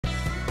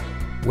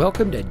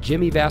Welcome to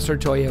Jimmy Vasser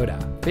Toyota,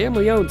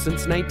 family owned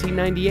since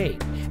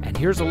 1998. And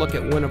here's a look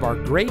at one of our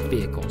great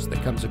vehicles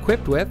that comes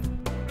equipped with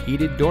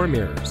heated door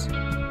mirrors,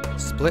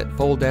 split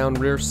fold down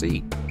rear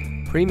seat,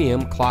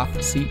 premium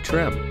cloth seat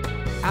trim,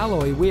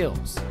 alloy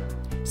wheels,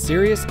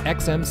 Sirius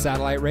XM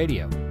satellite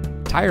radio,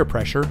 tire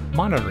pressure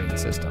monitoring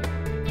system,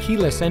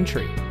 keyless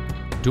entry,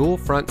 dual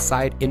front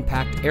side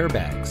impact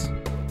airbags,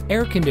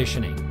 air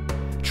conditioning,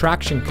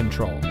 traction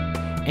control,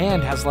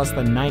 and has less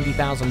than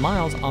 90,000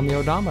 miles on the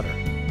odometer.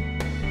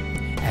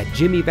 At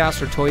Jimmy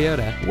Vasser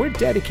Toyota, we're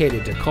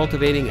dedicated to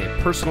cultivating a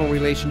personal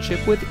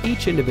relationship with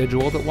each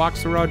individual that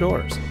walks through our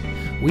doors.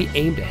 We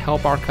aim to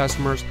help our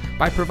customers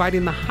by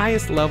providing the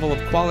highest level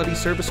of quality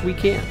service we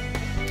can.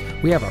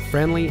 We have a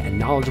friendly and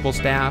knowledgeable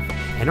staff,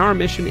 and our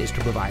mission is to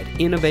provide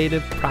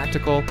innovative,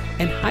 practical,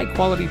 and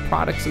high-quality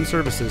products and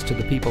services to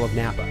the people of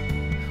Napa.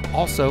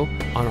 Also,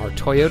 on our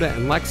Toyota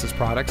and Lexus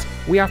products,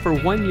 we offer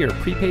 1-year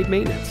prepaid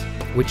maintenance,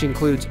 which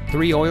includes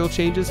 3 oil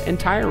changes and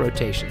tire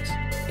rotations.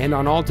 And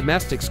on all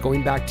domestics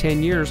going back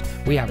 10 years,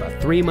 we have a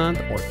 3-month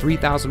or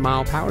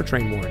 3,000-mile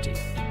powertrain warranty.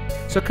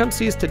 So come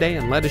see us today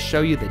and let us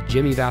show you the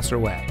Jimmy Vasser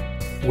way.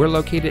 We're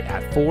located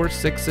at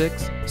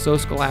 466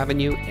 Soscol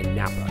Avenue in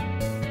Napa.